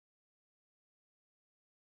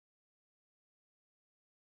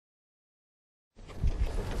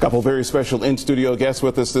Couple very special in-studio guests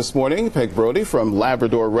with us this morning. Peg Brody from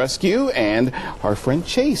Labrador Rescue and our friend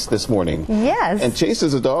Chase this morning. Yes. And Chase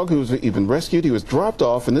is a dog who's even rescued. He was dropped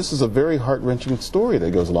off, and this is a very heart-wrenching story that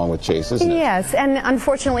goes along with Chase, isn't it? Yes, and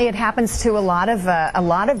unfortunately it happens to a lot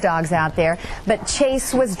of dogs out there. But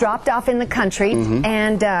Chase was dropped off in the country,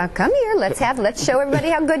 and come here, let's show everybody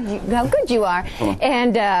how good you are.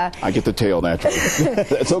 And I get the tail naturally.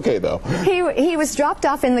 That's okay though. He was dropped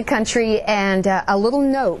off in the country, and a little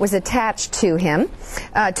note was attached to him,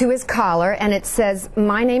 to his collar, and it says,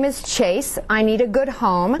 "My name is Chase. I need a good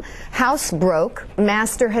home. House broke.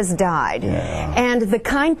 Master has died." Yeah. And the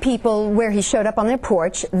kind people, where he showed up on their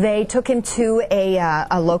porch, they took him to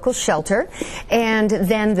a local shelter, and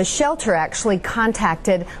then the shelter actually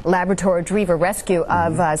contacted Labrador Retriever Rescue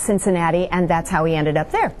of Cincinnati, and that's how he ended up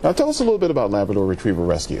there. Now tell us a little bit about Labrador Retriever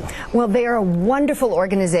Rescue. Well, they are a wonderful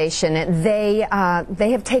organization. They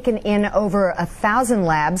have taken in over 1,000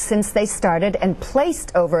 labs since they started and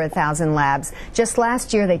placed over 1,000 labs. Just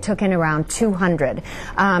last year they took in around 200.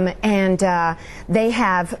 They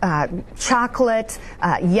have chocolate,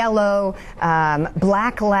 yellow,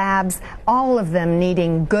 black labs, all of them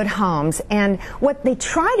needing good homes. And what they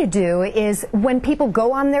try to do is, when people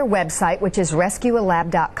go on their website, which is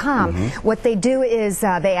rescuealab.com, what they do is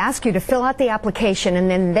they ask you to fill out the application, and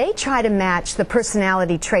then they try to match the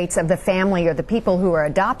personality traits of the family or the people who are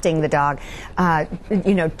adopting the dog,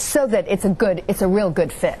 so that it's a real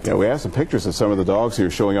good fit. Yeah, we have some pictures of some of the dogs here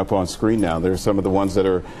showing up on screen now. There's some of the ones that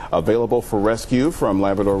are available for rescue from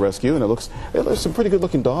Labrador Rescue, and there's some pretty good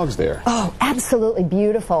looking dogs there. Oh, absolutely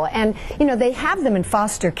beautiful. And they have them in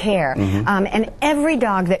foster care, and every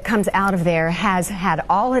dog that comes out of there has had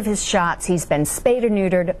all of his shots. He's been spayed or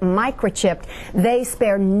neutered, microchipped. They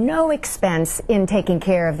spare no expense in taking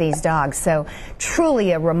care of these dogs. So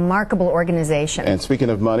truly a remarkable organization. And speaking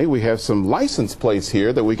of money, we have some license plates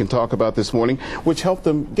here that we can talk about this morning, which help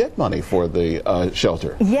them get money for the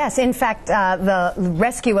shelter. Yes, in fact, the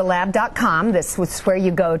rescuealab.com, this was where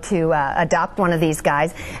you go to adopt one of these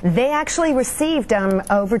guys, they actually received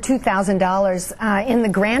over $2,000 in the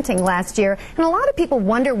granting last year. And a lot of people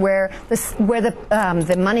wonder where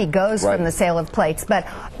the money goes from the sale of plates. But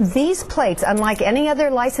these plates, unlike any other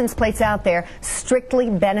license plates out there, strictly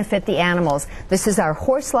benefit the animals. This is our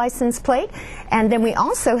horse license plate, and then we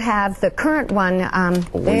also have the current one.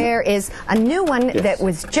 There is a new one that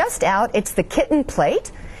was just out. It's the kitten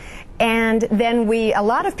plate. And then a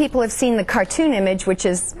lot of people have seen the cartoon image, which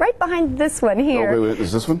is right behind this one here. Oh, wait,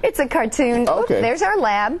 is this one? It's a cartoon. Oh, okay. Oops, there's our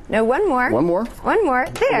lab. No, one more. One more? One more.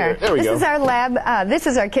 There. There we go. This is our lab. This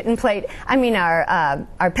is our kitten plate. I mean, our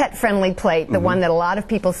pet-friendly plate, the one that a lot of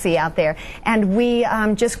people see out there. And we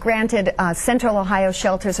just granted Central Ohio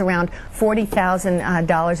shelters around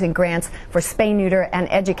 $40,000 in grants for spay, neuter,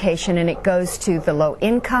 and education. And it goes to the low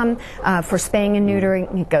income for spaying and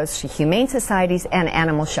neutering. It goes to humane societies and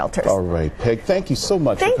animal shelters. All right, Peg, thank you so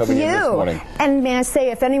much for coming in this morning. And may I say,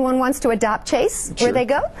 if anyone wants to adopt Chase, where they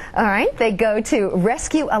go? All right, they go to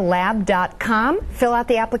rescuealab.com, fill out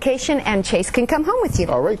the application, and Chase can come home with you.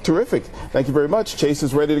 All right, terrific. Thank you very much. Chase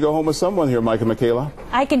is ready to go home with someone here, Mike and Michaela.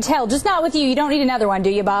 I can tell, just not with you. You don't need another one, do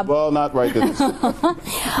you, Bob? Well, not right this.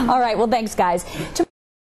 All right, well, thanks, guys.